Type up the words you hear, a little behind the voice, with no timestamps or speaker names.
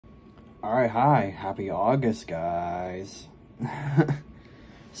Alright, hi. Happy August, guys.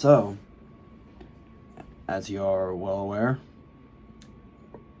 So, as you are well aware,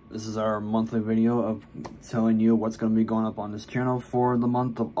 this is our monthly video of telling you what's going to be going up on this channel for the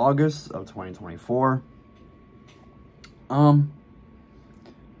month of August of 2024. All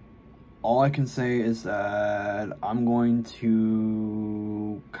I can say is that I'm going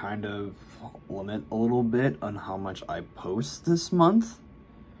to kind of limit a little bit on how much I post this month.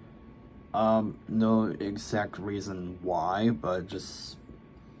 No exact reason why, but just,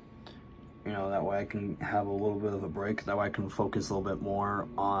 you know, that way I can have a little bit of a break. That way I can focus a little bit more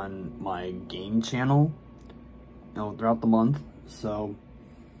on my game channel, you know, throughout the month. So,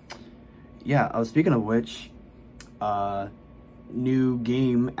 yeah, speaking of which, new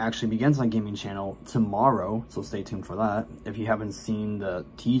game actually begins on gaming channel tomorrow, so stay tuned for that. If you haven't seen the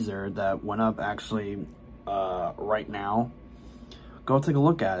teaser that went up actually right now, go take a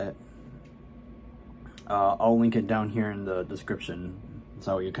look at it. I'll link it down here in the description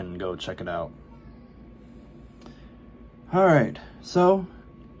so you can go check it out. Alright, so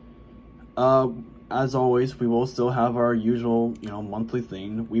as always, we will still have our usual, you know, monthly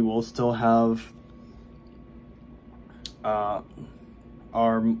thing. We will still have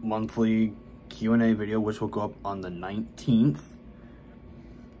our monthly Q&A video, which will go up on the 19th.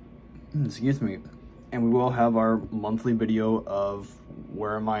 Excuse me. And we will have our monthly video of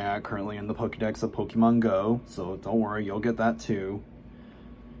where am I at currently in the Pokédex of Pokemon Go. So don't worry, you'll get that too.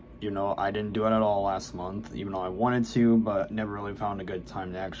 You know, I didn't do it at all last month, even though I wanted to, but never really found a good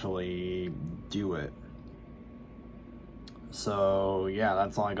time to actually do it. So yeah,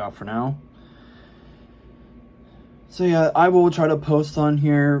 that's all I got for now. So yeah, I will try to post on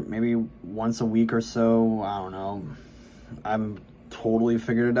here maybe once a week or so. I don't know. I haven't totally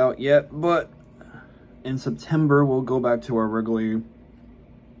figured it out yet, but in September, we'll go back to our regularly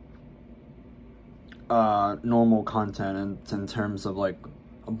normal content in terms of like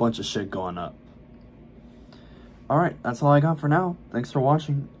a bunch of shit going up. Alright, that's all I got for now. Thanks for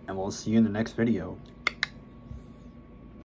watching, and we'll see you in the next video.